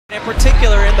In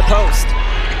particular in the post.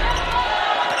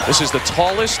 This is the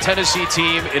tallest Tennessee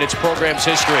team in its program's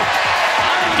history.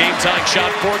 Game-tying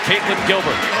shot for Caitlin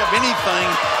Gilbert. Have anything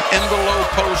in the low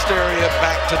post area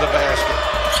back to the basket.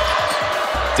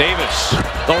 Davis,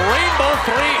 the rainbow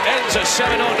three ends a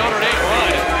 7-0 Notre Dame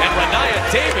run, and Rennia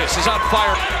Davis is on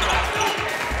fire.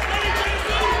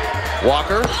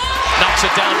 Walker knocks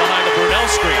it down behind the Brunel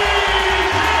screen.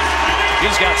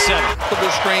 He's got 7. To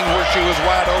the screen where she was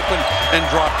wide open and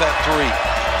dropped that 3.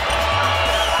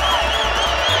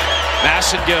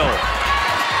 Massengill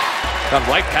got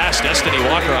right past Destinee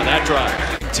Walker on that drive.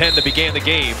 10 to begin the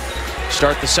game.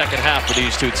 Start the second half for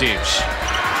these two teams.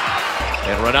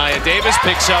 And Rennia Davis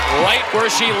picks up right where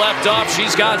she left off.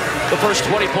 She's got the first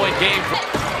 20-point game.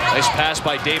 Nice pass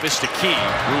by Davis to Key.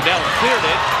 Brunel cleared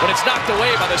it, but it's knocked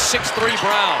away by the 6'3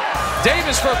 Brown.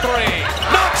 Davis for 3.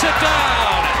 Knocks it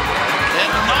down. In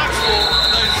Knoxville,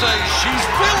 they say she's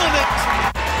feeling it.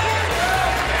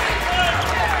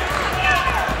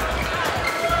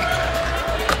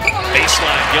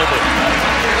 Baseline, Gilbert.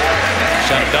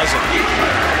 Shot a dozen.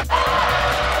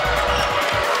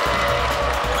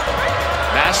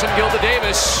 Massengill to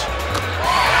Davis.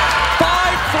 5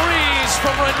 threes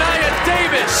from Rennia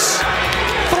Davis.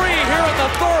 3 here in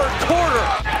the third quarter.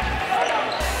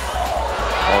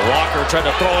 Walker tried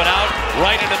to throw it out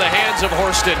right into the hands of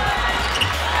Horston.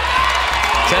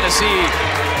 Tennessee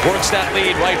works that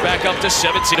lead right back up to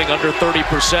 17, under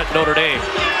 30% Notre Dame.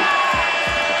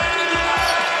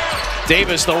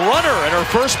 Davis, the runner, and her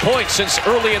first point since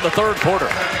early in the third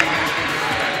quarter.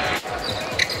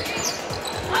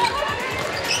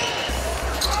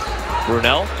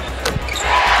 Brunel.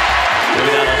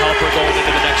 Maybe that'll help her going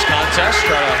into the next contest.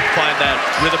 Try to find that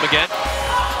rhythm again.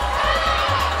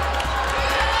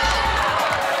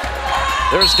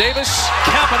 There's Davis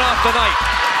capping off the night.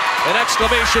 An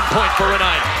exclamation point for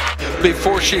Rennia.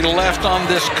 Before she left on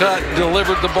this cut,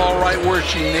 delivered the ball right where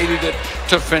she needed it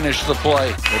to finish the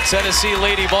play. The Tennessee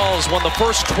Lady Vols won the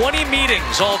first 20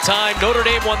 meetings all time. Notre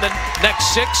Dame won the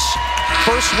next 6.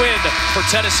 First win for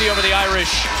Tennessee over the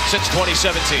Irish since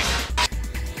 2017.